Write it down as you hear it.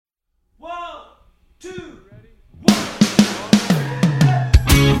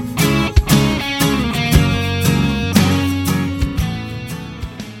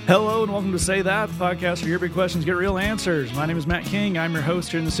welcome to Say That, the podcast where your big questions get real answers. My name is Matt King. I'm your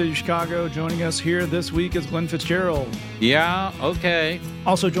host here in the city of Chicago. Joining us here this week is Glenn Fitzgerald. Yeah, okay.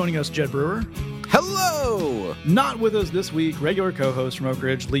 Also joining us, Jed Brewer. Hello! Not with us this week, regular co-host from Oak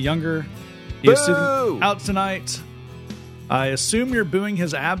Ridge, Lee Younger. He is sitting out tonight. I assume you're booing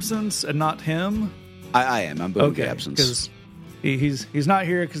his absence and not him. I am. I'm booing the absence. Because he's not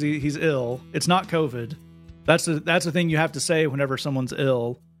here because he's ill. It's not COVID. That's the thing you have to say whenever someone's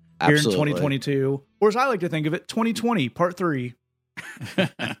ill here in 2022. Or as I like to think of it, 2020, part 3.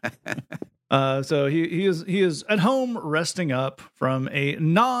 So he is at home resting up from a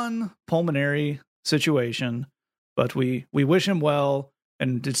non-pulmonary situation, but we wish him well.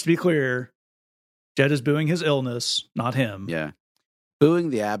 And just to be clear, Jed is booing his illness, not him. Yeah.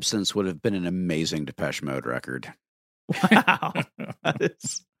 Booing the absence would have been an amazing Depeche Mode record. Wow. That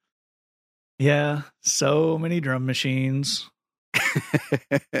is... Yeah, so many drum machines.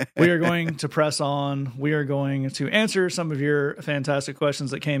 We are going to press on. We are going to answer some of your fantastic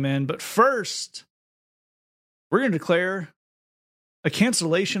questions that came in. But first, we're going to declare a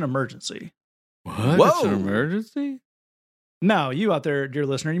cancellation emergency. What? Whoa. It's an emergency? Now, you out there, dear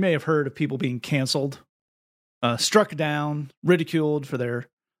listener, you may have heard of people being canceled, struck down, ridiculed for their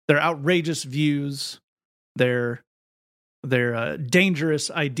outrageous views, their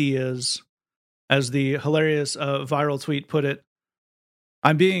dangerous ideas. As the hilarious viral tweet put it,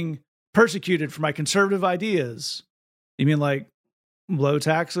 I'm being persecuted for my conservative ideas. You mean like low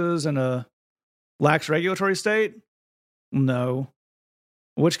taxes and a lax regulatory state? No.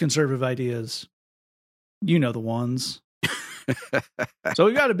 Which conservative ideas? You know the ones. So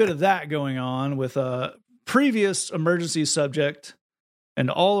we've got a bit of that going on with a previous emergency subject and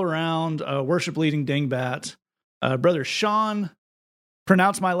all around worship leading dingbat. Brother Sean,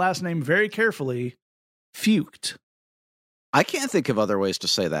 pronounce my last name very carefully, Fucht. I can't think of other ways to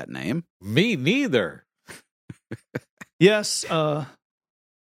say that name. Me neither. Yes, from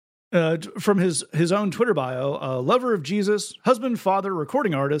his own Twitter bio, lover of Jesus, husband, father,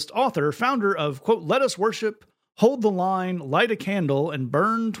 recording artist, author, founder of, quote, Let Us Worship, Hold the Line, Light a Candle, and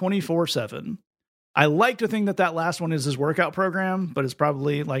Burn 24/7. I like to think that last one is his workout program, but it's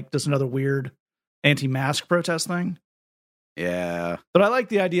probably like just another weird anti-mask protest thing. Yeah. But I like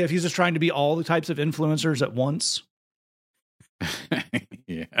the idea if he's just trying to be all the types of influencers at once.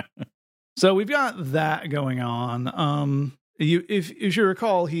 Yeah. So we've got that going on. If you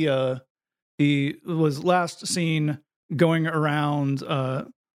recall, he was last seen going around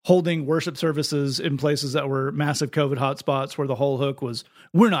holding worship services in places that were massive COVID hotspots where the whole hook was,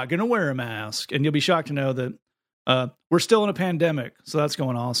 we're not going to wear a mask. And you'll be shocked to know that we're still in a pandemic. So that's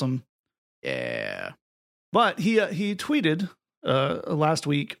going awesome. Yeah. But he tweeted last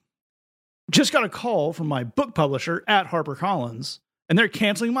week, just got a call from my book publisher at HarperCollins, and they're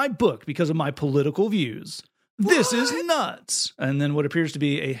canceling my book because of my political views. What? This is nuts. And then what appears to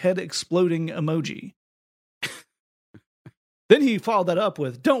be a head exploding emoji. Then he followed that up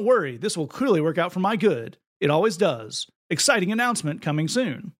with, don't worry, this will clearly work out for my good. It always does. Exciting announcement coming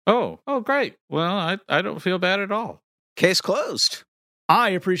soon. Oh, great. Well, I don't feel bad at all. Case closed.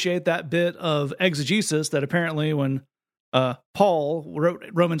 I appreciate that bit of exegesis that apparently when Paul wrote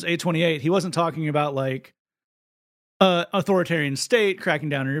Romans 8:28, he wasn't talking about like authoritarian state cracking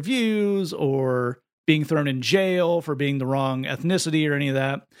down on your views or being thrown in jail for being the wrong ethnicity or any of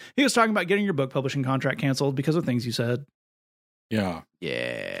that. He was talking about getting your book publishing contract canceled because of things you said. Yeah.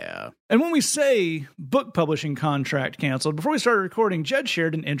 Yeah. And when we say book publishing contract canceled, before we started recording, Jed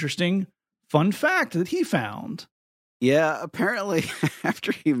shared an interesting fun fact that he found. Yeah, apparently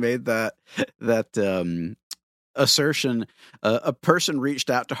after he made that assertion, a person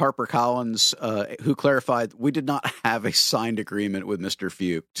reached out to HarperCollins who clarified we did not have a signed agreement with Mr.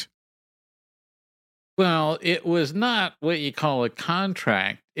 Fucht. Well, it was not what you call a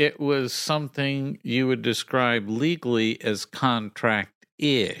contract. It was something you would describe legally as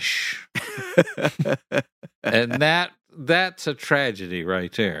contract-ish. And that's a tragedy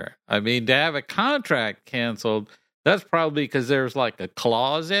right there. I mean, to have a contract canceled, that's probably because there's like a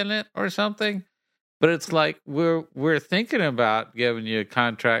clause in it or something. But it's like we're thinking about giving you a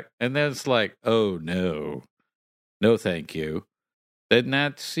contract, and then it's like, oh no thank you. Then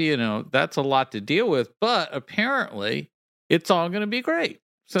that's that's a lot to deal with. But apparently, it's all going to be great.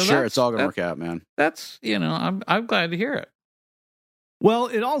 So sure, it's all going to work out, man. That's I'm glad to hear it. Well,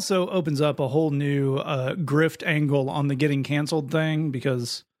 it also opens up a whole new grift angle on the getting canceled thing,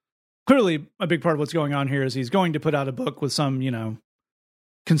 because clearly a big part of what's going on here is he's going to put out a book with some,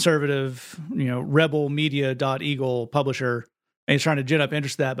 conservative, rebel media.eagle publisher. And he's trying to gin up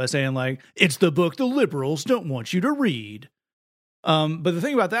interest in that by saying like, it's the book the liberals don't want you to read. But the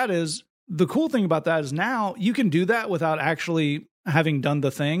thing about that is the cool thing about that is now you can do that without actually having done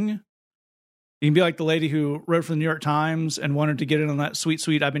the thing. You can be like the lady who wrote for the New York Times and wanted to get in on that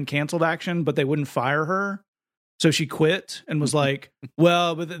sweet I've been canceled action, but they wouldn't fire her. So she quit and was like,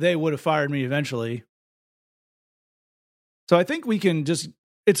 well, but they would have fired me eventually. So I think we can just,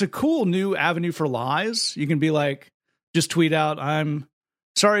 it's a cool new avenue for lies. You can be like, just tweet out, I'm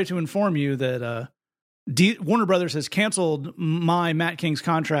sorry to inform you that Warner Brothers has canceled my Matt King's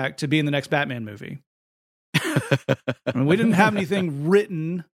contract to be in the next Batman movie. I mean, we didn't have anything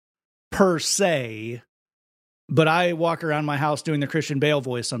written per se, but I walk around my house doing the Christian Bale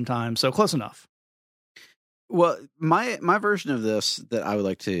voice sometimes, so close enough. Well, my version of this that I would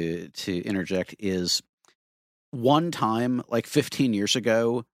like to interject is one time, like 15 years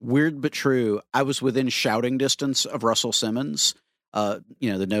ago, weird but true, I was within shouting distance of Russell Simmons, the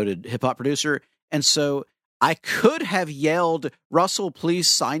noted hip hop producer. And so I could have yelled, Russell, please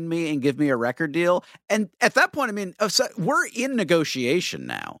sign me and give me a record deal. And at that point, I mean, we're in negotiation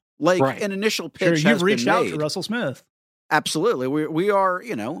now. Like right. An initial pitch sure, you've reached out to Russell Smith. Absolutely. We are,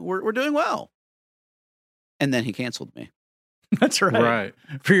 we're doing well. And then he canceled me. That's right. Right.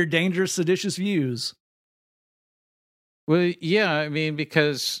 For your dangerous, seditious views. Well, yeah, I mean,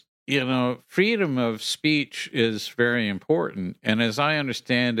 because, freedom of speech is very important. And as I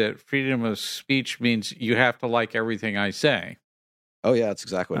understand it, freedom of speech means you have to like everything I say. Oh, yeah, that's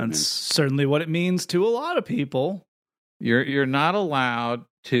exactly what it means. That's certainly what it means to a lot of people. You're not allowed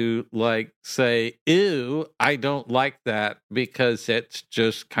to, say, ew, I don't like that because it's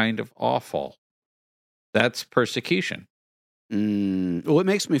just kind of awful. That's persecution. Well, it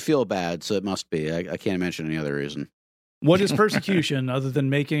makes me feel bad, so it must be. I can't imagine any other reason. What is persecution other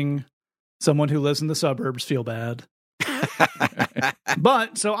than making someone who lives in the suburbs feel bad?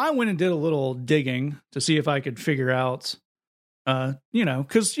 But, so I went and did a little digging to see if I could figure out,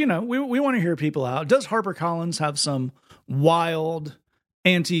 because, we want to hear people out. Does HarperCollins have some wild,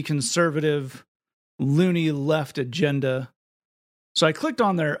 anti-conservative, loony left agenda? So I clicked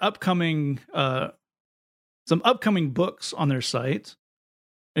on their upcoming books on their site.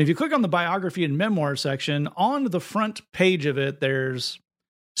 And if you click on the biography and memoir section, on the front page of it, there's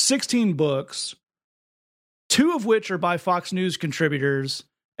 16 books, 2 of which are by Fox News contributors,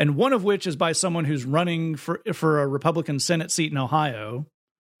 and 1 of which is by someone who's running for a Republican Senate seat in Ohio.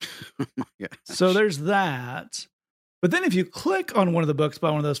 Oh my gosh. So there's that. But then if you click on one of the books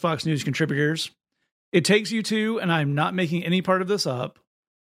by one of those Fox News contributors, it takes you to, and I'm not making any part of this up,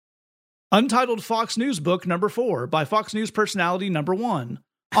 Untitled Fox News Book number 4 by Fox News personality number 1.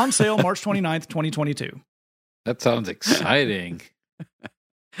 On sale March 29th, 2022. That sounds exciting.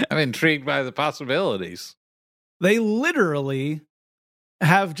 I'm intrigued by the possibilities. They literally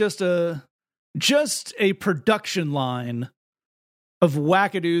have just a production line of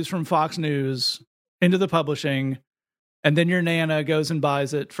wackadoos from Fox News into the publishing, and then your Nana goes and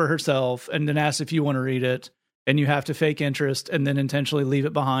buys it for herself and then asks if you want to read it, and you have to fake interest and then intentionally leave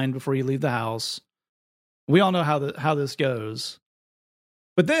it behind before you leave the house. We all know how this goes.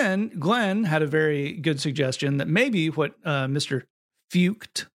 But then Glenn had a very good suggestion that maybe what Mr.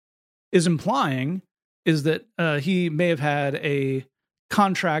 Fucht is implying is that he may have had a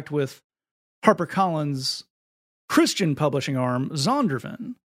contract with HarperCollins' Christian publishing arm,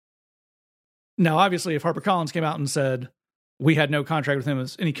 Zondervan. Now, obviously, if HarperCollins came out and said, we had no contract with him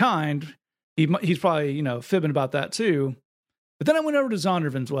of any kind, he's probably, fibbing about that too. But then I went over to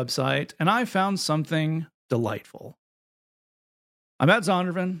Zondervan's website, and I found something delightful. I'm at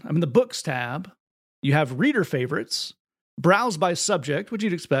Zondervan. I'm in the books tab. You have reader favorites, browse by subject, which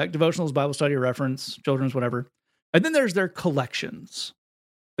you'd expect, devotionals, Bible study, reference, children's, whatever. And then there's their collections.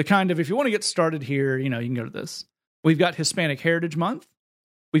 The kind of, if you want to get started here, you can go to this. We've got Hispanic Heritage Month.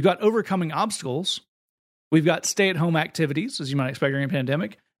 We've got Overcoming Obstacles. We've got stay-at-home activities, as you might expect during a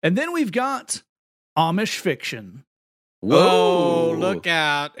pandemic. And then we've got Amish fiction. Whoa, look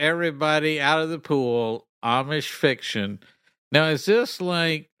out. Everybody out of the pool. Amish fiction. Now, is this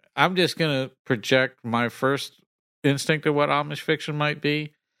I'm just going to project my first instinct of what Amish fiction might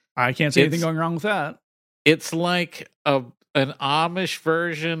be? I can't see anything going wrong with that. It's like an Amish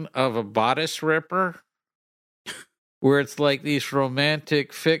version of a bodice ripper, where it's like these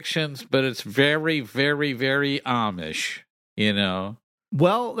romantic fictions, but it's very, very, very Amish,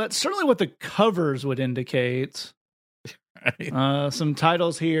 Well, that's certainly what the covers would indicate. Right. Some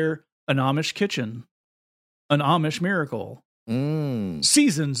titles here: An Amish Kitchen, An Amish Miracle,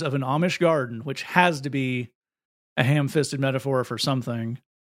 Seasons of an Amish Garden, which has to be a ham-fisted metaphor for something,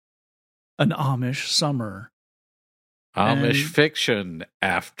 An Amish Summer, Amish Fiction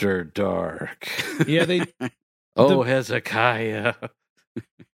After Dark. Yeah, Hezekiah.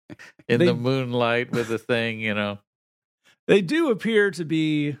 in the moonlight with the thing, They do appear to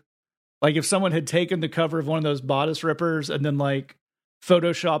be like if someone had taken the cover of one of those bodice rippers and then like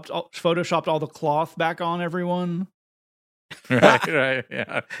photoshopped all the cloth back on everyone. right,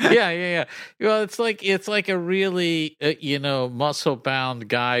 yeah. Well, it's like a really muscle bound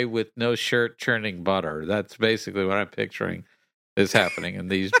guy with no shirt churning butter. That's basically what I'm picturing is happening in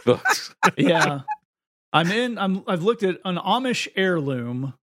these books. Yeah, I've looked at an Amish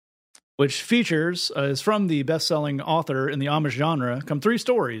heirloom, which features is from the best-selling author in the Amish genre. Come 3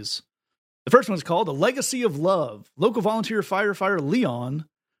 stories. The first one's called "A Legacy of Love." Local volunteer firefighter Leon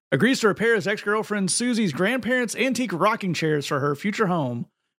agrees to repair his ex-girlfriend Susie's grandparents' antique rocking chairs for her future home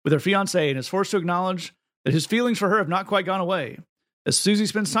with her fiancé and is forced to acknowledge that his feelings for her have not quite gone away. As Susie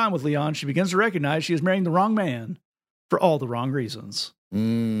spends time with Leon, she begins to recognize she is marrying the wrong man for all the wrong reasons.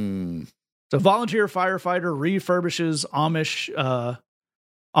 So volunteer firefighter refurbishes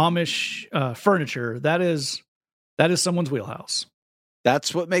Amish furniture. That is someone's wheelhouse.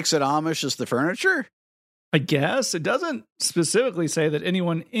 That's what makes it Amish, is the furniture? I guess. It doesn't specifically say that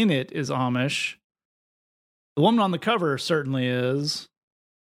anyone in it is Amish. The woman on the cover certainly is.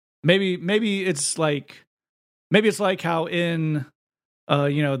 Maybe it's like how in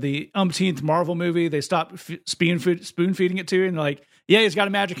the umpteenth Marvel movie they stop spoon feeding it to you and they're like, yeah, he's got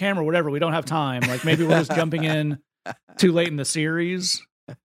a magic hammer, whatever. We don't have time. Like maybe we're just jumping in too late in the series.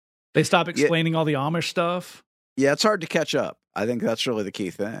 They stop explaining all the Amish stuff. Yeah, it's hard to catch up. I think that's really the key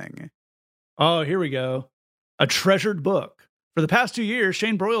thing. Oh, here we go. A treasured book. For the past 2 years,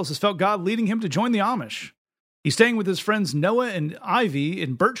 Shane Broyles has felt God leading him to join the Amish. He's staying with his friends Noah and Ivy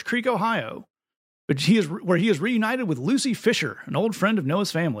in Birch Creek, Ohio, where he is reunited with Lucy Fisher, an old friend of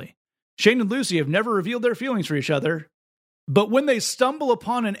Noah's family. Shane and Lucy have never revealed their feelings for each other, but when they stumble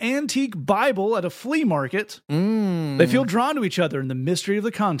upon an antique Bible at a flea market, they feel drawn to each other and the mystery of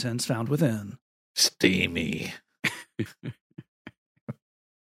the contents found within. Steamy.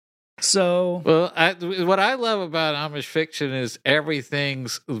 So, well, what I love about Amish fiction is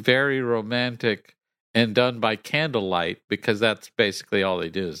everything's very romantic and done by candlelight, because that's basically all they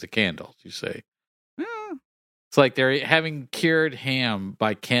do is the candles, you say. Yeah. It's like they're having cured ham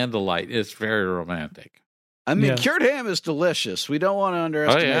by candlelight. It's very romantic. I mean, cured ham is delicious. We don't want to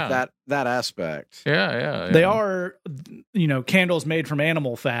underestimate that aspect. Yeah. They are, candles made from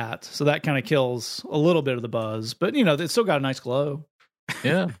animal fat, so that kind of kills a little bit of the buzz. But, it's still got a nice glow.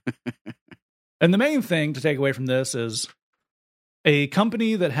 Yeah. And the main thing to take away from this is a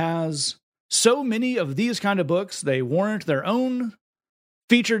company that has so many of these kind of books, they warrant their own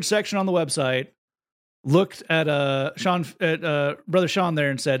featured section on the website, looked at Brother Sean there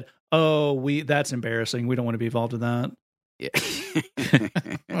and said, oh, that's embarrassing. We don't want to be involved in that. Yeah.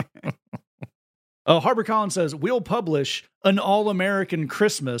 HarperCollins says, we'll publish An All-American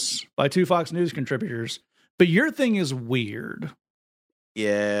Christmas by 2 Fox News contributors, but your thing is weird.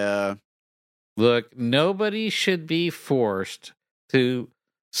 Yeah. Look, nobody should be forced to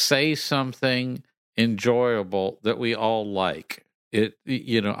say something enjoyable that we all like.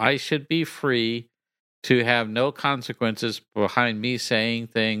 I should be free to have no consequences behind me saying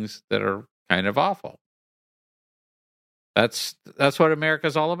things that are kind of awful. That's what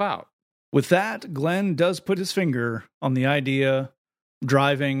America's all about. With that, Glenn does put his finger on the idea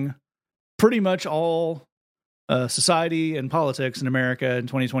driving pretty much all society and politics in America in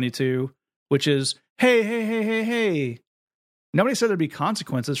 2022, which is, hey. Nobody said there'd be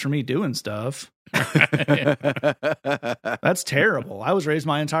consequences for me doing stuff. That's terrible. I was raised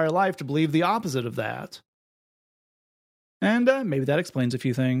my entire life to believe the opposite of that. And maybe that explains a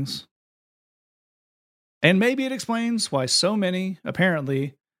few things. And maybe it explains why so many,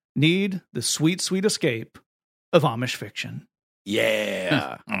 apparently, need the sweet, sweet escape of Amish fiction.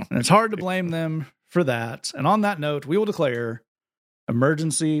 Yeah. And it's hard to blame them for that. And on that note, we will declare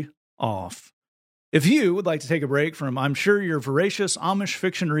emergency off. If you would like to take a break from, I'm sure, your voracious Amish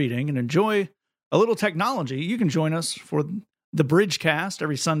fiction reading and enjoy a little technology, you can join us for the Bridgecast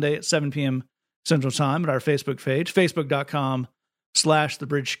every Sunday at 7 p.m. Central Time at our Facebook page,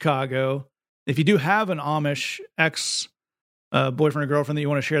 facebook.com/thebridgechicago. If you do have an Amish ex-boyfriend or girlfriend that you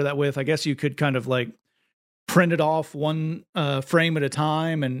want to share that with, I guess you could kind of like print it off one frame at a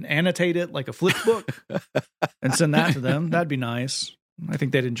time and annotate it like a flip book and send that to them. That'd be nice. I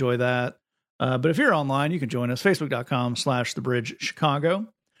think they'd enjoy that. But if you're online, you can join us, facebook.com/thebridgechicago.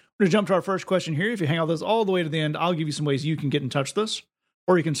 We're going to jump to our first question here. If you hang out with us all the way to the end, I'll give you some ways you can get in touch with us.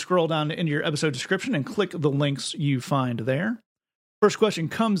 Or you can scroll down into your episode description and click the links you find there. First question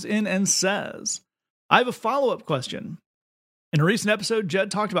comes in and says, I have a follow-up question. In a recent episode, Jed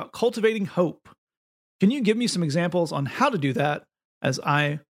talked about cultivating hope. Can you give me some examples on how to do that, as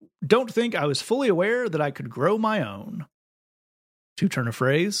I don't think I was fully aware that I could grow my own. To turn a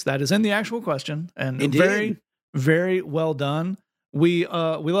phrase that is in the actual question, and Indeed. very, very well done. We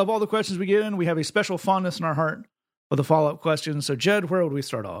love all the questions we get in. We have a special fondness in our heart for the follow-up questions. So, Jed, where would we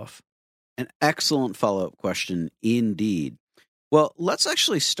start off? An excellent follow-up question indeed. Well, let's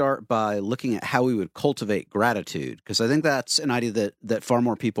actually start by looking at how we would cultivate gratitude, because I think that's an idea that far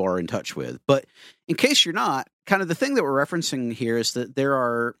more people are in touch with. But in case you're not, kind of the thing that we're referencing here is that there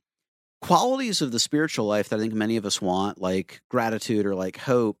are qualities of the spiritual life that I think many of us want, like gratitude or like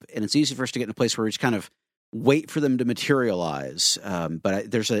hope, and it's easy for us to get in a place where we just kind of wait for them to materialize.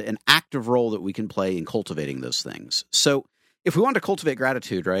 But there's an active role that we can play in cultivating those things. So if we want to cultivate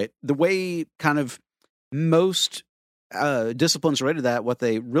gratitude, right, the way kind of most disciplines related to that, what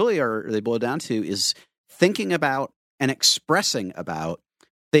they really are, they boil down to is thinking about and expressing about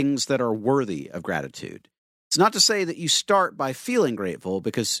things that are worthy of gratitude. It's not to say that you start by feeling grateful,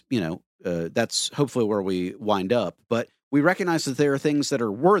 because, that's hopefully where we wind up. But we recognize that there are things that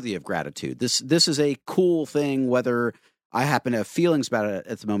are worthy of gratitude. This is a cool thing, whether I happen to have feelings about it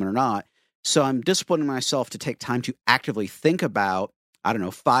at the moment or not. So I'm disciplining myself to take time to actively think about,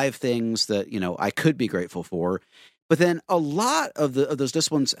 5 things that, I could be grateful for. But then a lot of those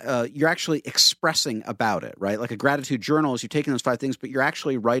disciplines, you're actually expressing about it, right? Like a gratitude journal is you're taking those 5 things, but you're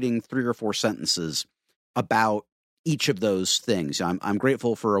actually writing 3 or 4 sentences about each of those things. I'm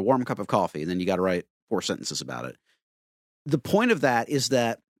grateful for a warm cup of coffee, and then you got to write 4 sentences about it. The point of that is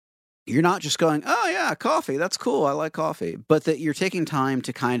that you're not just going, oh yeah, coffee, that's cool, I like coffee, but that you're taking time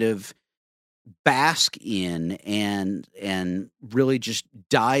to kind of bask in and really just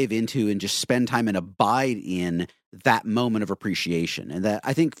dive into and just spend time and abide in that moment of appreciation. And that,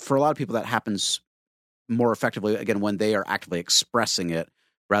 I think, for a lot of people, that happens more effectively, again, when they are actively expressing it,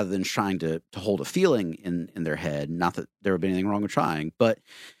 rather than trying to hold a feeling in their head. Not that there would be anything wrong with trying. But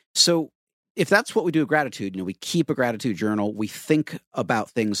so if that's what we do with gratitude, we keep a gratitude journal, we think about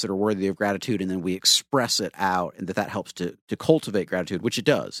things that are worthy of gratitude, and then we express it out, and that helps to cultivate gratitude, which it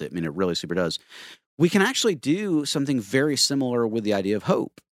does. It really super does. We can actually do something very similar with the idea of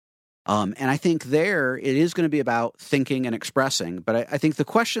hope. And I think there it is going to be about thinking and expressing. But I think the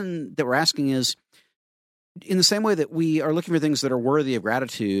question that we're asking is, in the same way that we are looking for things that are worthy of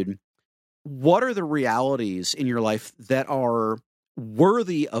gratitude, what are the realities in your life that are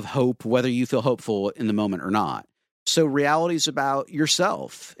worthy of hope, whether you feel hopeful in the moment or not? So realities about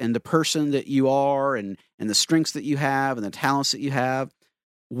yourself and the person that you are, and the strengths that you have and the talents that you have.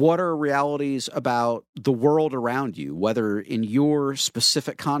 What are realities about the world around you, whether in your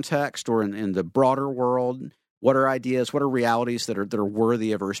specific context or in the broader world? What are ideas? What are realities that are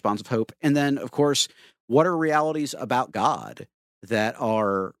worthy of a response of hope? And then, of course, what are realities about God that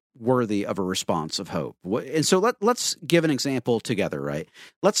are worthy of a response of hope? And so let's give an example together, right?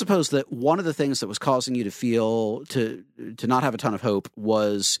 Let's suppose that one of the things that was causing you to feel to not have a ton of hope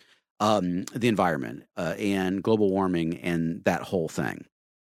was the environment and global warming and that whole thing.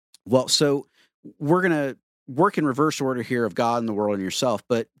 Well, so we're going to work in reverse order here of God and the world and yourself,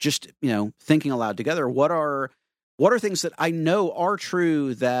 but just, thinking aloud together, what are things that I know are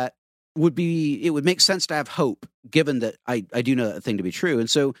true that it would make sense to have hope, given that I do know that thing to be true. And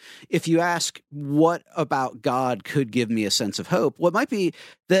so if you ask, what about God could give me a sense of hope? Well, it might be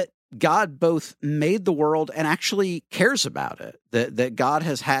that God both made the world and actually cares about it, that God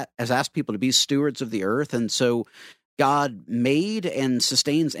has asked people to be stewards of the earth. And so God made and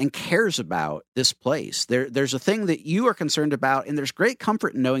sustains and cares about this place. There's a thing that you are concerned about, and there's great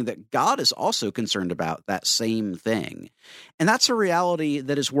comfort in knowing that God is also concerned about that same thing. And that's a reality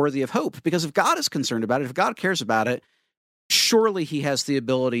that is worthy of hope, because if God is concerned about it, if God cares about it, surely he has the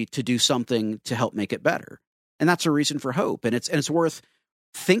ability to do something to help make it better. And that's a reason for hope. And it's worth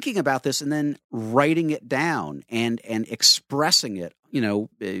thinking about this and then writing it down and expressing it,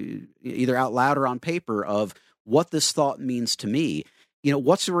 either out loud or on paper, of what this thought means to me.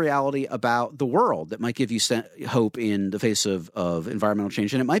 What's the reality about the world that might give you hope in the face of environmental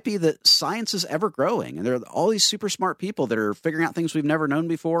change? And it might be that science is ever growing, and there are all these super smart people that are figuring out things we've never known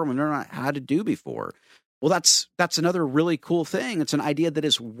before and we've never known how to do before. Well, that's another really cool thing. It's an idea that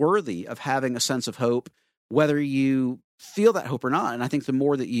is worthy of having a sense of hope, whether you feel that hope or not. And I think the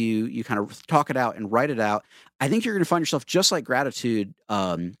more that you kind of talk it out and write it out, I think you're going to find yourself, just like gratitude,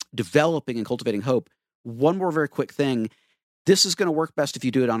 developing and cultivating hope. One more very quick thing. This is going to work best if you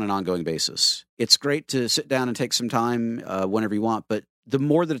do it on an ongoing basis. It's great to sit down and take some time whenever you want, but the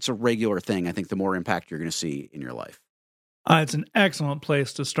more that it's a regular thing, I think the more impact you're going to see in your life. It's an excellent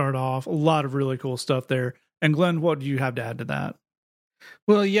place to start off. A lot of really cool stuff there. And Glenn, what do you have to add to that?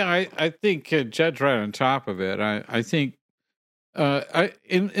 Well, yeah, I think Jed's right on top of it. I think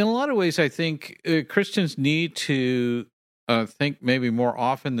In a lot of ways, I think Christians need to think maybe more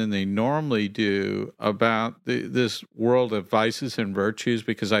often than they normally do about this world of vices and virtues,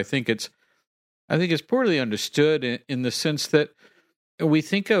 because I think it's poorly understood in the sense that we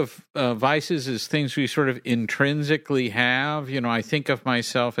think of vices as things we sort of intrinsically have. I think of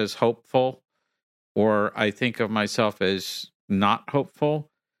myself as hopeful, or I think of myself as not hopeful,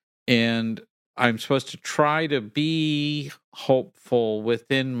 and I'm supposed to try to be hopeful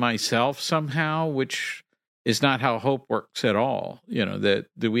within myself somehow, which is not how hope works at all. That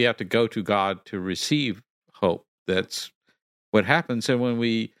we have to go to God to receive hope. That's what happens. And when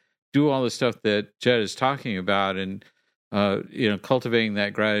we do all the stuff that Jed is talking about, and cultivating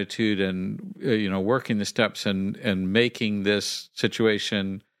that gratitude, and working the steps, and making this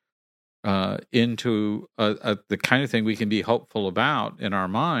situation into the kind of thing we can be hopeful about in our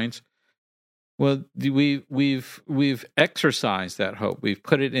minds. Well, we've exercised that hope. We've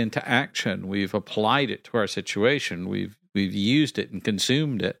put it into action. We've applied it to our situation. We've used it and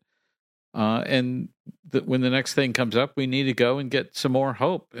consumed it. And when the next thing comes up, we need to go and get some more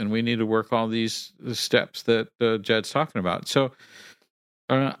hope, and we need to work all these steps that Jed's talking about. So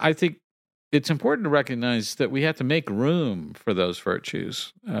I think it's important to recognize that we have to make room for those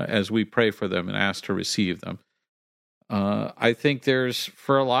virtues as we pray for them and ask to receive them. I think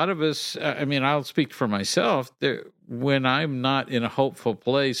for a lot of us, I'll speak for myself, when I'm not in a hopeful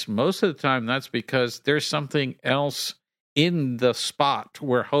place, most of the time that's because there's something else in the spot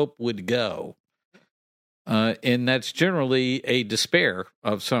where hope would go. And that's generally a despair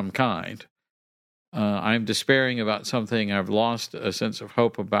of some kind. I'm despairing about something. I've lost a sense of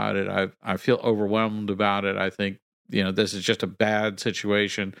hope about it. I feel overwhelmed about it. I think, this is just a bad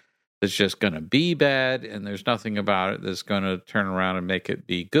situation. It's just going to be bad, and there's nothing about it that's going to turn around and make it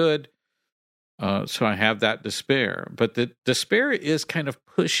be good. So I have that despair. But the despair is kind of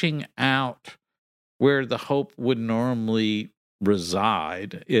pushing out where the hope would normally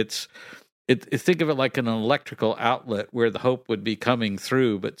reside. Think of it like an electrical outlet where the hope would be coming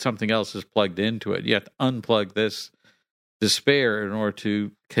through, but something else is plugged into it. You have to unplug this despair in order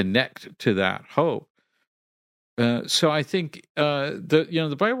to connect to that hope. So I think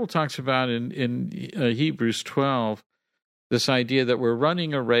the Bible talks about in Hebrews 12 this idea that we're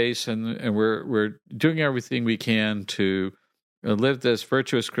running a race, and we're doing everything we can to live this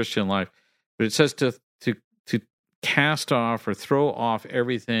virtuous Christian life. But it says to cast off or throw off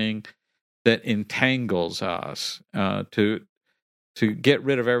everything that entangles us, to get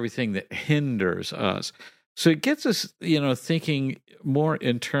rid of everything that hinders us. So it gets us, thinking more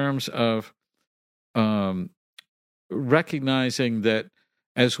in terms of recognizing that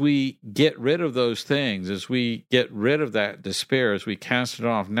as we get rid of those things, as we get rid of that despair, as we cast it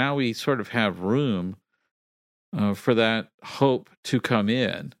off, now we sort of have room for that hope to come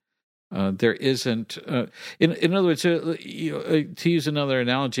in. There isn't, in other words, to use another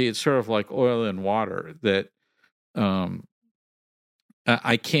analogy, it's sort of like oil and water, that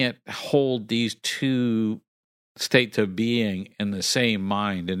I can't hold these two states of being in the same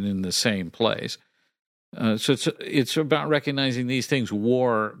mind and in the same place. So it's about recognizing these things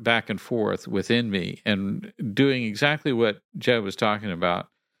war back and forth within me, and doing exactly what Jed was talking about,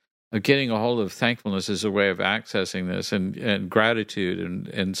 of getting a hold of thankfulness as a way of accessing this, and gratitude,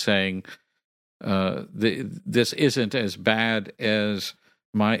 and saying, this isn't as bad as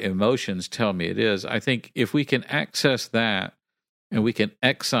my emotions tell me it is. I think if we can access that, and we can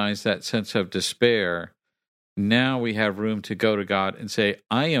excise that sense of despair, now we have room to go to God and say,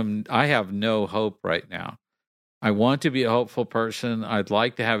 I have no hope right now. I want to be a hopeful person. I'd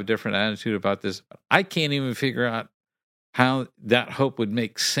like to have a different attitude about this. I can't even figure out how that hope would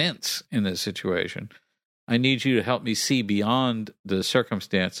make sense in this situation. I need you to help me see beyond the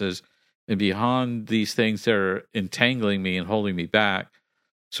circumstances and beyond these things that are entangling me and holding me back,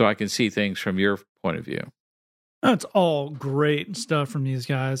 so I can see things from your point of view. That's all great stuff from these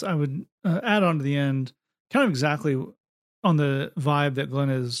guys. I would add on to the end, kind of exactly on the vibe that Glenn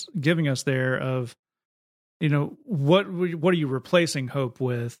is giving us there of, what are you replacing hope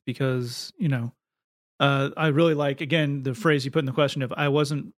with? Because, I really like, again, the phrase you put in the question of, I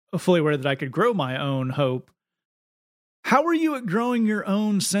wasn't fully aware that I could grow my own hope. How are you at growing your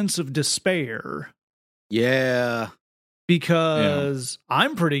own sense of despair? Yeah. Because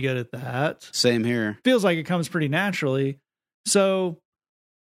I'm pretty good at that. Same here. Feels like it comes pretty naturally. So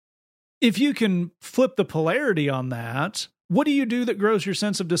if you can flip the polarity on that, what do you do that grows your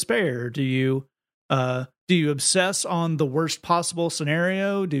sense of despair? Do you obsess on the worst possible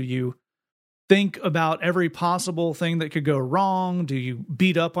scenario? Do you think about every possible thing that could go wrong? Do you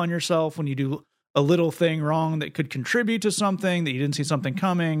beat up on yourself when you do a little thing wrong that could contribute to something, that you didn't see something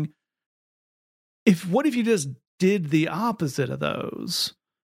coming. What if you just did the opposite of those?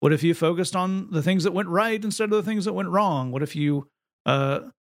 What if you focused on the things that went right instead of the things that went wrong? What if you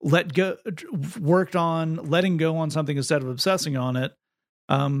worked on letting go on something instead of obsessing on it?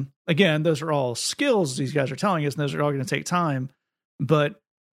 Again, those are all skills these guys are telling us, and those are all going to take time. But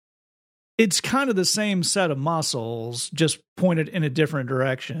it's kind of the same set of muscles, just pointed in a different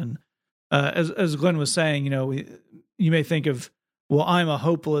direction. As Glenn was saying, you may think of, well, I'm a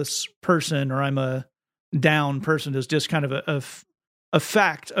hopeless person or I'm a down person is just kind of a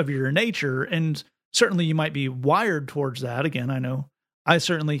fact of your nature. And certainly you might be wired towards that. Again, I know I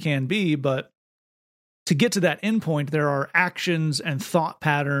certainly can be, but to get to that endpoint, there are actions and thought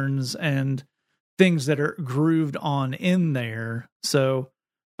patterns and things that are grooved on in there. So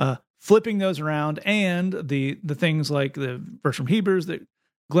flipping those around, and the things like the verse from Hebrews that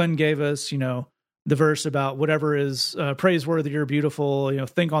Glenn gave us, the verse about whatever is praiseworthy or beautiful,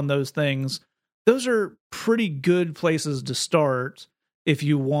 think on those things. Those are pretty good places to start if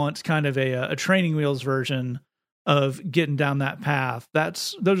you want kind of a training wheels version of getting down that path.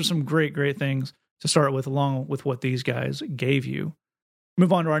 Those are some great things to start with, along with what these guys gave you.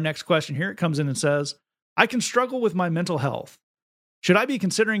 Move on to our next question here. It comes in and says, I can struggle with my mental health. Should I be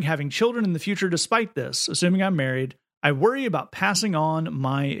considering having children in the future despite this? Assuming I'm married, I worry about passing on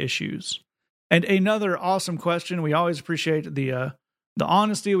my issues. And another awesome question. We always appreciate the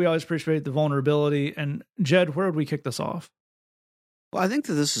honesty. We always appreciate the vulnerability. And Jed, where would we kick this off? Well, I think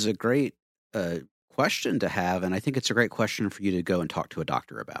that this is a great question to have, and I think it's a great question for you to go and talk to a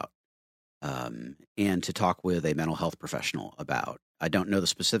doctor about, and to talk with a mental health professional about. I don't know the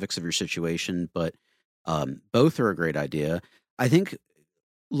specifics of your situation, but both are a great idea. I think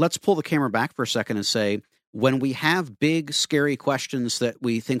let's pull the camera back for a second and say, when we have big, scary questions that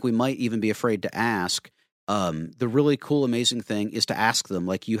we think we might even be afraid to ask, the really cool, amazing thing is to ask them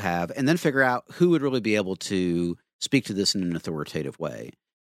like you have, and then figure out who would really be able to speak to this in an authoritative way.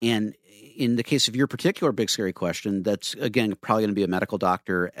 And in the case of your particular big, scary question, that's, again, probably going to be a medical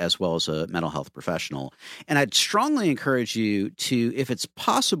doctor as well as a mental health professional. And I'd strongly encourage you to, if it's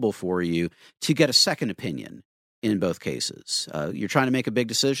possible for you, to get a second opinion in both cases. You're trying to make a big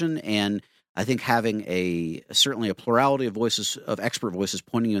decision, and I think having certainly a plurality of voices, of expert voices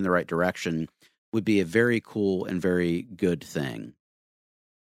pointing you in the right direction would be a very cool and very good thing.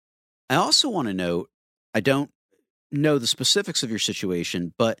 I also want to note, I don't know the specifics of your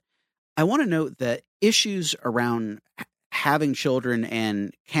situation, but I want to note that issues around having children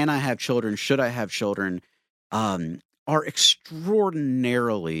and can I have children, should I have children, are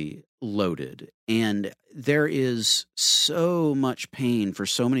extraordinarily loaded. And there is so much pain for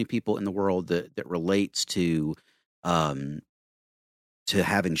so many people in the world that relates to having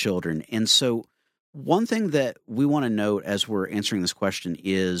children. And so one thing that we want to note as we're answering this question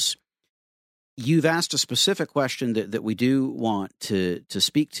is, you've asked a specific question that we do want to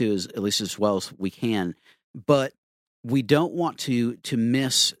speak to at least as well as we can, but we don't want to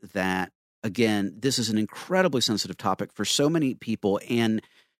miss that. Again, this is an incredibly sensitive topic for so many people, and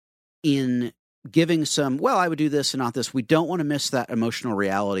in giving some, well, I would do this and not this, we don't want to miss that emotional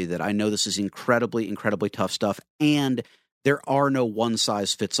reality that I know this is incredibly, incredibly tough stuff, and there are no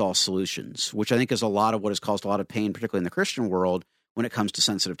one-size-fits-all solutions, which I think is a lot of what has caused a lot of pain, particularly in the Christian world, when it comes to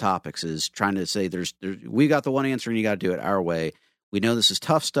sensitive topics, is trying to say we got the one answer and you got to do it our way. We know this is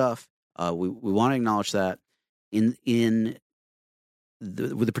tough stuff. We want to acknowledge that. With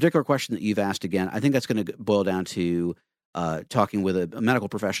the particular question that you've asked, again, I think that's going to boil down to talking with a medical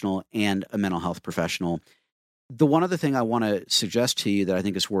professional and a mental health professional. The one other thing I want to suggest to you that I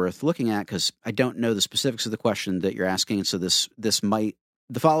think is worth looking at, because I don't know the specifics of the question that you're asking, and so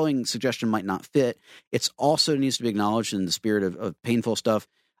the following suggestion might not fit. It's also needs to be acknowledged in the spirit of painful stuff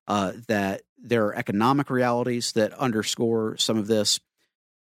that there are economic realities that underscore some of this.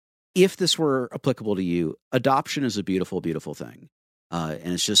 If this were applicable to you, adoption is a beautiful, beautiful thing.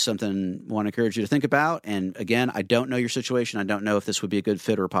 And it's just something I want to encourage you to think about. And again, I don't know your situation. I don't know if this would be a good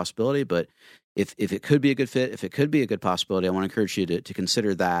fit or a possibility, but if it could be a good fit, if it could be a good possibility, I want to encourage you to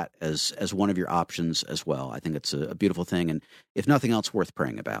consider that as one of your options as well. I think it's a beautiful thing, and if nothing else, worth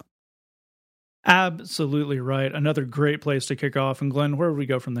praying about. Absolutely right. Another great place to kick off. And Glenn, where would we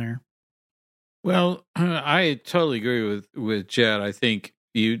go from there? Well, I totally agree with Jed. I think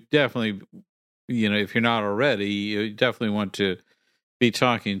you definitely, if you're not already, you definitely want to be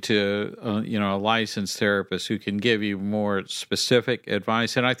talking to a licensed therapist who can give you more specific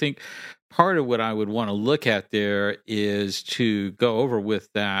advice. And I think part of what I would want to look at there is to go over with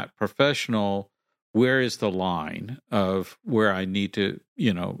that professional where is the line of where I need to,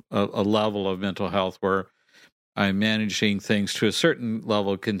 a level of mental health where I'm managing things to a certain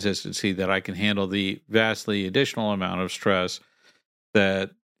level of consistency that I can handle the vastly additional amount of stress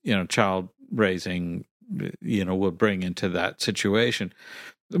that, child raising, will bring into that situation.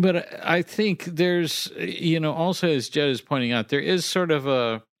 But I think there's, also as Jed is pointing out, there is sort of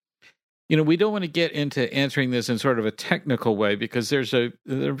a, we don't want to get into answering this in sort of a technical way because there's a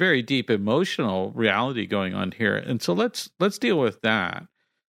very deep emotional reality going on here. And so let's deal with that.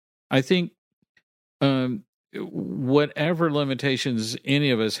 I think whatever limitations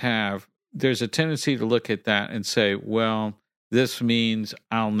any of us have, there's a tendency to look at that and say, well, this means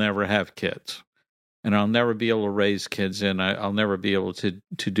I'll never have kids and I'll never be able to raise kids and I'll never be able to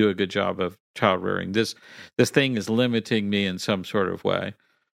do a good job of child rearing. This thing is limiting me in some sort of way.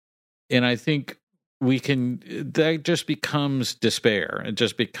 And I think that just becomes despair. It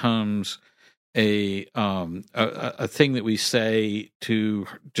just becomes a thing that we say to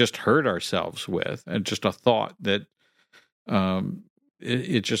just hurt ourselves with, and just a thought that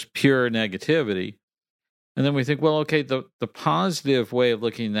it's just pure negativity. And then we think, well, okay, the positive way of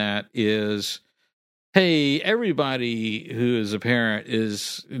looking at that is, hey, everybody who is a parent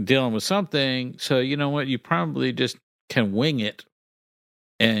is dealing with something, so you know what, you probably just can wing it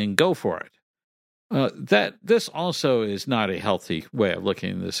and go for it. This also is not a healthy way of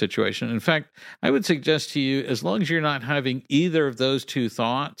looking at the situation. In fact, I would suggest to you, as long as you're not having either of those two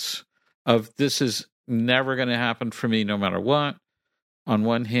thoughts of this is never going to happen for me no matter what, on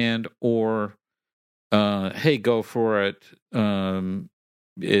one hand, or hey, go for it,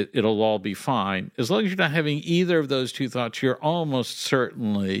 it'll all be fine. As long as you're not having either of those two thoughts, you're almost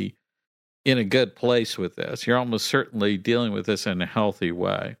certainly in a good place with this. You're almost certainly dealing with this in a healthy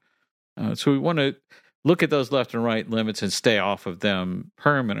way. So we want to look at those left and right limits and stay off of them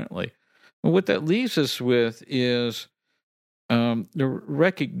permanently. And what that leaves us with is the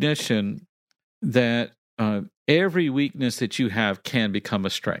recognition that every weakness that you have can become a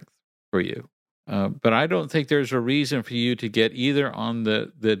strength for you. But I don't think there's a reason for you to get either on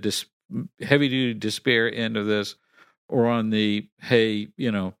the heavy-duty despair end of this or on the, hey,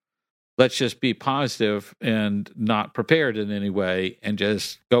 let's just be positive and not prepared in any way and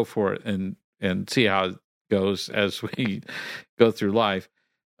just go for it and see how it goes as we go through life.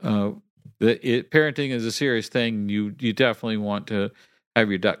 Parenting is a serious thing. You definitely want to have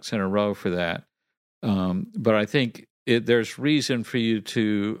your ducks in a row for that. But I think there's reason for you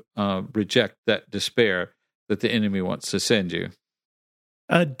to reject that despair that the enemy wants to send you.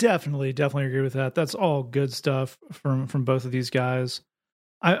 Definitely agree with that. That's all good stuff from both of these guys.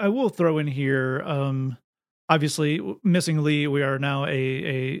 I will throw in here, obviously, missing Lee, we are now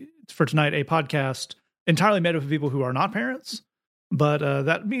for tonight, a podcast entirely made up of people who are not parents, but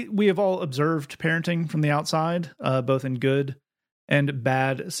that we have all observed parenting from the outside, both in good and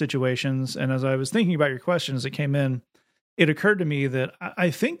bad situations. And as I was thinking about your question as it came in, it occurred to me that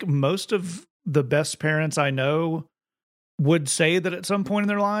I think most of the best parents I know would say that at some point in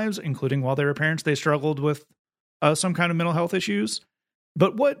their lives, including while they were parents, they struggled with some kind of mental health issues.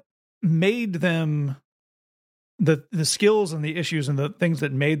 But what made them, the skills and the issues and the things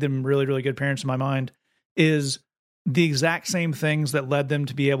that made them really, really good parents in my mind is the exact same things that led them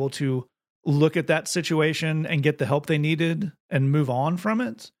to be able to look at that situation and get the help they needed and move on from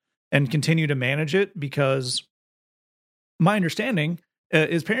it and continue to manage it. Because my understanding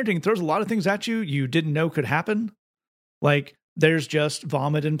is parenting throws a lot of things at you you didn't know could happen. Like there's just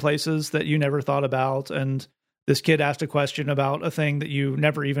vomit in places that you never thought about, and this kid asked a question about a thing that you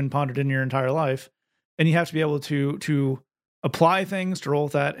never even pondered in your entire life. And you have to be able to apply things to roll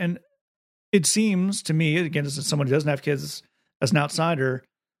with that. And it seems to me, again, as someone who doesn't have kids, as an outsider,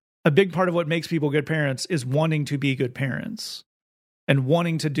 a big part of what makes people good parents is wanting to be good parents and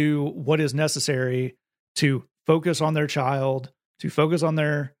wanting to do what is necessary to focus on their child, to focus on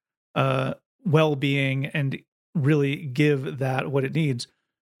their well-being, and really give that what it needs.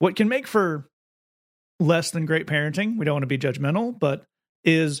 What can make for less than great parenting, we don't want to be judgmental, but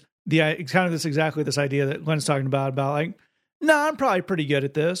is exactly this idea that Glenn's talking about like, no, I'm probably pretty good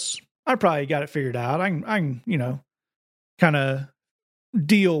at this. I probably got it figured out. I can kind of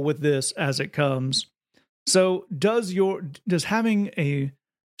deal with this as it comes. So does having a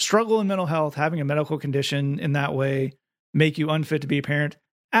struggle in mental health, having a medical condition in that way make you unfit to be a parent?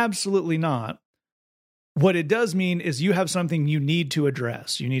 Absolutely not. What it does mean is you have something you need to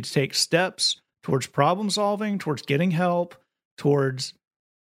address. You need to take steps towards problem solving, towards getting help, towards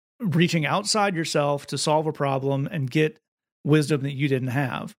reaching outside yourself to solve a problem and get wisdom that you didn't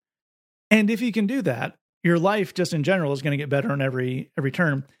have. And if you can do that, your life just in general is going to get better on every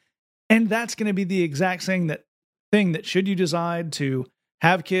turn. And that's going to be the exact thing that should you decide to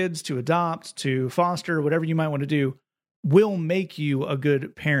have kids, to adopt, to foster, whatever you might want to do, will make you a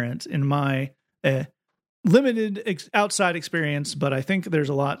good parent in my limited outside experience. But I think there's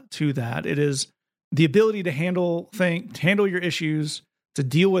a lot to that. It is the ability to handle your issues, to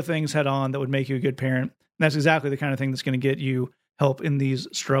deal with things head on that would make you a good parent. And that's exactly the kind of thing that's going to get you help in these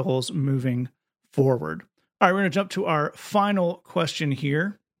struggles moving forward. All right, we're going to jump to our final question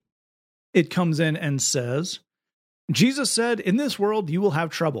here. It comes in and says, Jesus said, "In this world you will have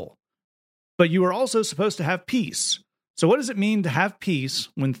trouble, but you are also supposed to have peace. So what does it mean to have peace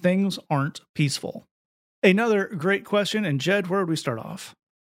when things aren't peaceful?" Another great question. And Jed, where would we start off?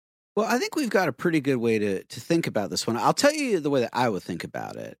 Well, I think we've got a pretty good way to think about this one. I'll tell you the way that I would think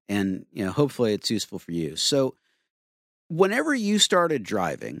about it, and hopefully it's useful for you. So whenever you started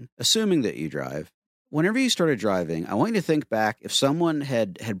driving, assuming that you drive, whenever you started driving, I want you to think back if someone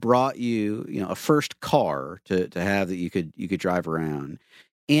had brought you, a first car to have that you could drive around.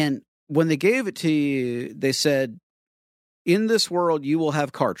 And when they gave it to you, they said, "In this world, you will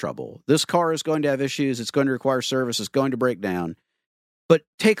have car trouble. This car is going to have issues. It's going to require service. It's going to break down. But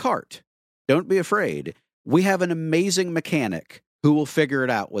take heart. Don't be afraid. We have an amazing mechanic who will figure it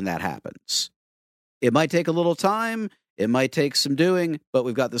out when that happens. It might take a little time. It might take some doing, but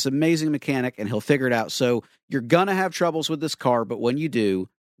we've got this amazing mechanic and he'll figure it out. So you're going to have troubles with this car, but when you do,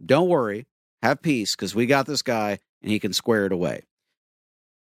 don't worry. Have peace because we got this guy and he can square it away."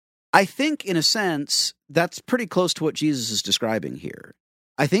 I think, in a sense, that's pretty close to what Jesus is describing here.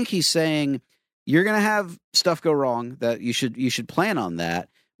 I think he's saying you're going to have stuff go wrong, that you should plan on that,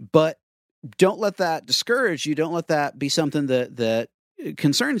 but don't let that discourage you. Don't let that be something that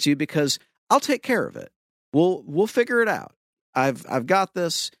concerns you, because I'll take care of it. We'll figure it out. I've got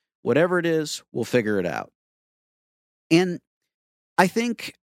this. Whatever it is, we'll figure it out. And I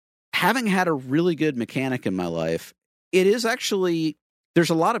think, having had a really good mechanic in my life, it is actually,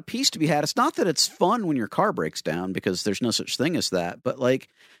 there's a lot of peace to be had. It's not that it's fun when your car breaks down, because there's no such thing as that, but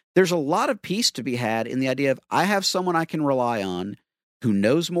there's a lot of peace to be had in the idea of I have someone I can rely on who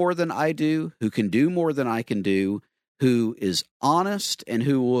knows more than I do, who can do more than I can do, who is honest and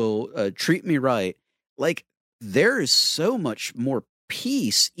who will treat me right. There is so much more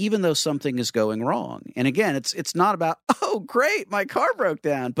peace, even though something is going wrong. And again, it's not about, oh, great, my car broke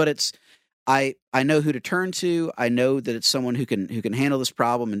down, but it's, I know who to turn to. I know that it's someone who can handle this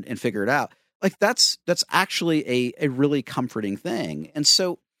problem and figure it out. That's actually a really comforting thing. And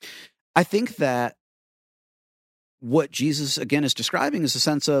so I think that what Jesus, again, is describing is a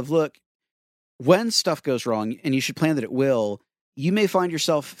sense of, look, when stuff goes wrong, and you should plan that it will, you may find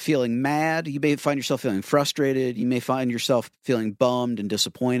yourself feeling mad. You may find yourself feeling frustrated. You may find yourself feeling bummed and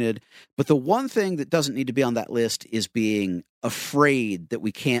disappointed. But the one thing that doesn't need to be on that list is being afraid that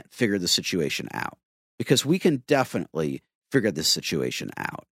we can't figure the situation out, because we can definitely figure this situation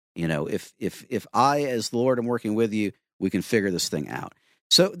out. If I, as the Lord, am working with you, we can figure this thing out.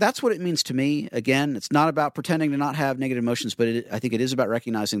 So that's what it means to me. Again, it's not about pretending to not have negative emotions, but I think it is about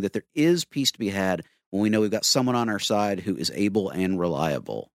recognizing that there is peace to be had when we know we've got someone on our side who is able and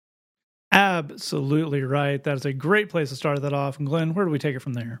reliable. Absolutely right. That is a great place to start that off. And Glenn, where do we take it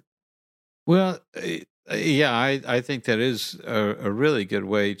from there? Well, yeah, I think that is a really good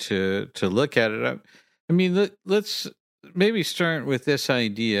way to look at it. I mean, let's maybe start with this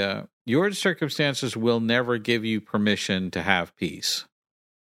idea. Your circumstances will never give you permission to have peace.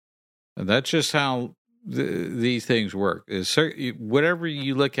 And that's just how these things work. Whatever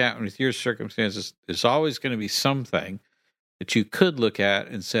you look at with your circumstances, there's always going to be something that you could look at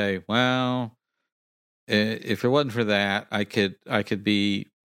and say, well, if it wasn't for that, I could be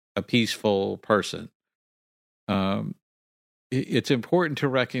a peaceful person. It's important to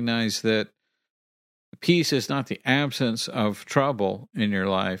recognize that peace is not the absence of trouble in your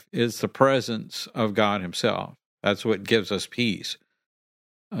life. It's the presence of God himself. That's what gives us peace.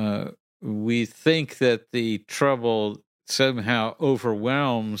 We think that the trouble somehow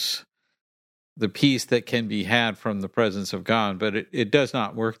overwhelms the peace that can be had from the presence of God, but it does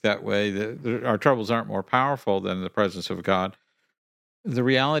not work that way. Our troubles aren't more powerful than the presence of God. The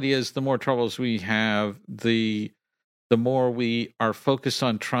reality is, the more troubles we have, the more we are focused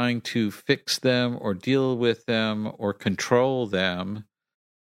on trying to fix them or deal with them or control them,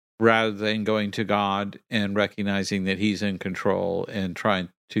 rather than going to God and recognizing that he's in control and trying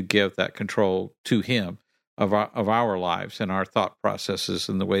to give that control to him of our lives and our thought processes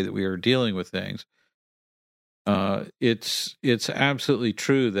and the way that we are dealing with things. It's absolutely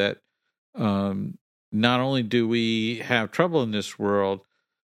true that not only do we have trouble in this world,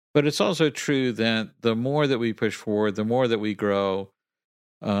 but it's also true that the more that we push forward, the more that we grow,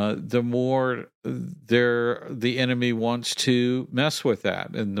 the more the enemy wants to mess with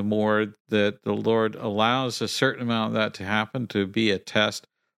that, and the more that the Lord allows a certain amount of that to happen, to be a test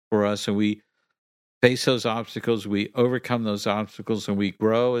for us, and we face those obstacles, we overcome those obstacles, and we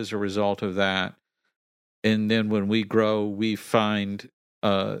grow as a result of that. And then when we grow, we find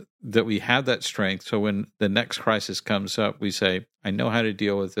that we have that strength. So when the next crisis comes up, we say, I know how to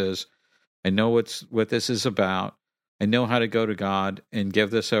deal with this. I know what this is about. I know how to go to God and give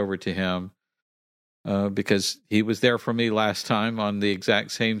this over to Him, because He was there for me last time on the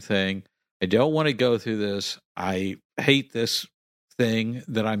exact same thing. I don't want to go through this. I hate this thing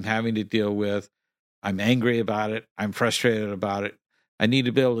that I'm having to deal with. I'm angry about it. I'm frustrated about it. I need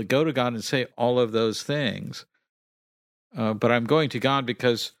to be able to go to God and say all of those things. But I'm going to God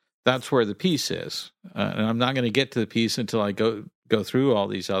because that's where the peace is. And I'm not going to get to the peace until I go through all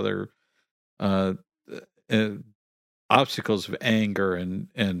these other obstacles of anger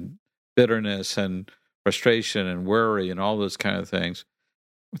and bitterness and frustration and worry and all those kind of things.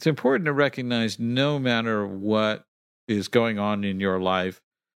 It's important to recognize, no matter what is going on in your life,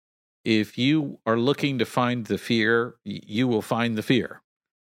 if you are looking to find the fear, you will find the fear.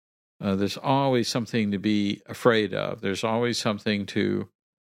 There's always something to be afraid of. There's always something to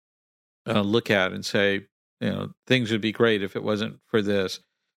look at and say, things would be great if it wasn't for this.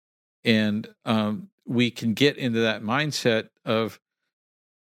 And we can get into that mindset of,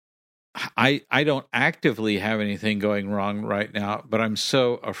 I don't actively have anything going wrong right now, but I'm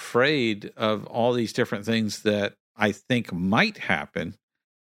so afraid of all these different things that I think might happen,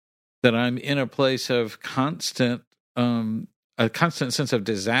 that I'm in a place of a constant sense of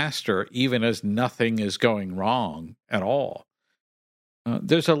disaster, even as nothing is going wrong at all.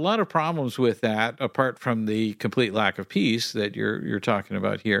 There's a lot of problems with that, apart from the complete lack of peace that you're talking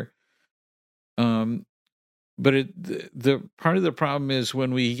about here. But the part of the problem is,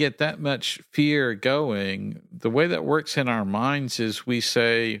 when we get that much fear going, the way that works in our minds is we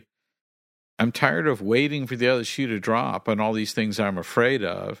say, I'm tired of waiting for the other shoe to drop on all these things I'm afraid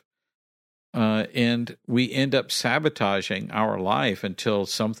of. And we end up sabotaging our life until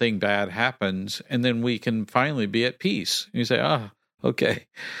something bad happens, and then we can finally be at peace. You say, okay,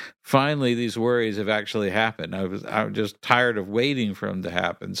 finally these worries have actually happened. I was just tired of waiting for them to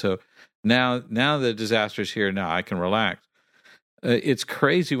happen. So now the disaster's here. Now I can relax. It's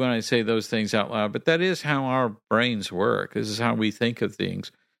crazy when I say those things out loud, but that is how our brains work. This is how we think of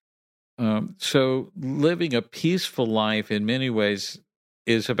things. So living a peaceful life in many ways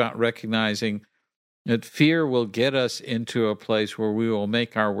is about recognizing that fear will get us into a place where we will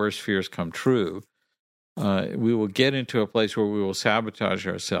make our worst fears come true. We will get into a place where we will sabotage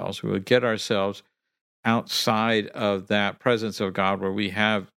ourselves. We will get ourselves outside of that presence of God, where we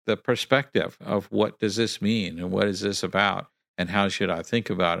have the perspective of, what does this mean and what is this about and how should I think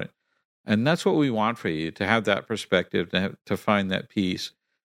about it? And that's what we want for you, to have that perspective, to find that peace,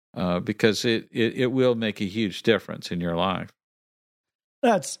 because it will make a huge difference in your life.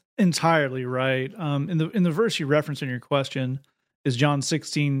 That's entirely right. In the verse you referenced in your question is John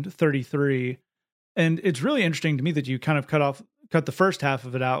 16:33, and it's really interesting to me that you kind of cut the first half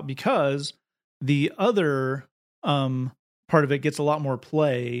of it out, because the other part of it gets a lot more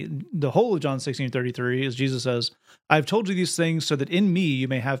play. The whole of John 16:33 is Jesus says, "I've told you these things so that in me you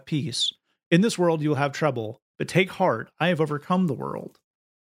may have peace. In this world you will have trouble, but take heart, I have overcome the world."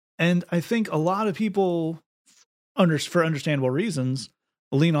 And I think a lot of people, for understandable reasons,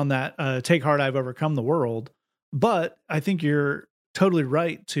 lean on that, take heart, I've overcome the world. But I think you're totally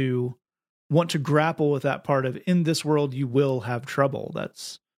right to want to grapple with that part of, in this world you will have trouble.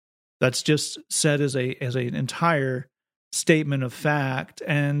 That's just said as an entire statement of fact.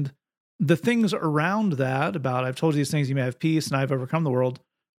 And the things around that, about I've told you these things, you may have peace, and I've overcome the world,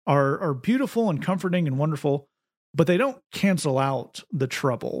 are beautiful and comforting and wonderful, but they don't cancel out the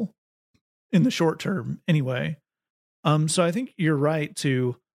trouble in the short term anyway. So I think you're right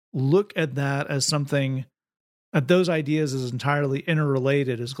to look at that as something, at those ideas as entirely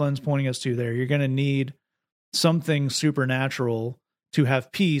interrelated, as Glenn's pointing us to there. You're going to need something supernatural to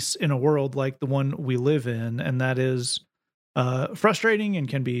have peace in a world like the one we live in. And that is frustrating and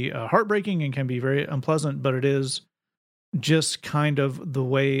can be heartbreaking and can be very unpleasant, but it is just kind of the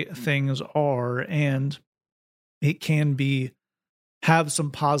way things are. And it can have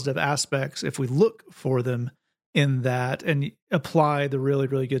some positive aspects if we look for them in that and apply the really,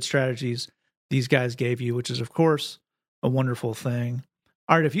 really good strategies these guys gave you, which is, of course, a wonderful thing.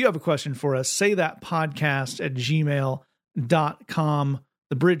 All right, if you have a question for us, say that podcast at gmail.com,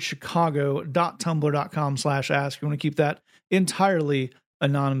 thebridgechicago.tumblr.com/ask. You want to keep that entirely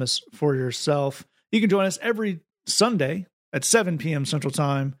anonymous for yourself. You can join us every Sunday at 7 p.m. Central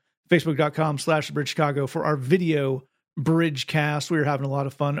Time. Facebook.com/BridgeChicago for our video Bridgecast. We are having a lot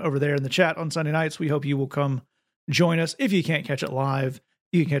of fun over there in the chat on Sunday nights. We hope you will come join us. If you can't catch it live,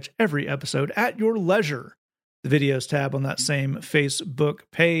 you can catch every episode at your leisure. The videos tab on that same Facebook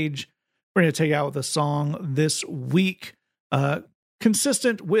page. We're going to take out with a song this week,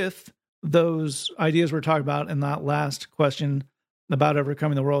 consistent with those ideas we're talking about in that last question about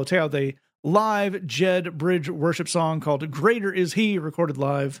overcoming the world. Take out the live Jed Bridge worship song called Greater Is He, recorded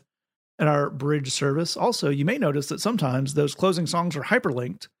live at our Bridge service. Also, you may notice that sometimes those closing songs are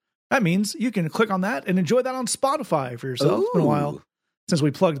hyperlinked. That means you can click on that and enjoy that on Spotify for yourself. Ooh. It's been a while since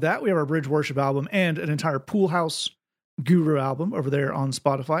we plugged that. We have our Bridge worship album and an entire Pool House Guru album over there on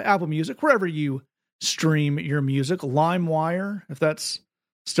Spotify, Apple Music, wherever you stream your music. LimeWire, if that's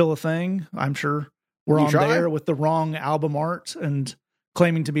still a thing. I'm sure we're on there with the wrong album art and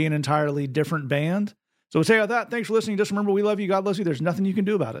claiming to be an entirely different band. So we'll take out that. Thanks for listening. Just remember, we love you. God loves you. There's nothing you can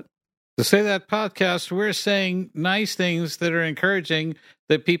do about it. To Say That podcast, we're saying nice things that are encouraging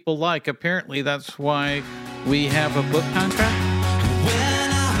that people like. Apparently, that's why we have a book contract.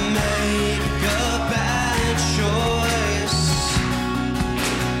 When I make a bad choice,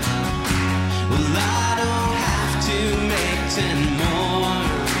 well, I don't have to make 10 more.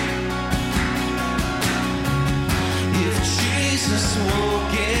 If Jesus won't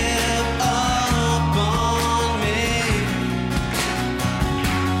give up on me,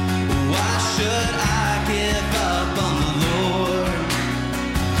 why should I give up on the Lord?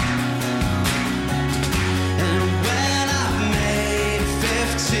 And when I've made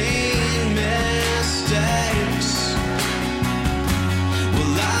 15 mistakes,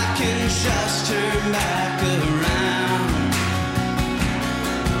 well, I can just turn back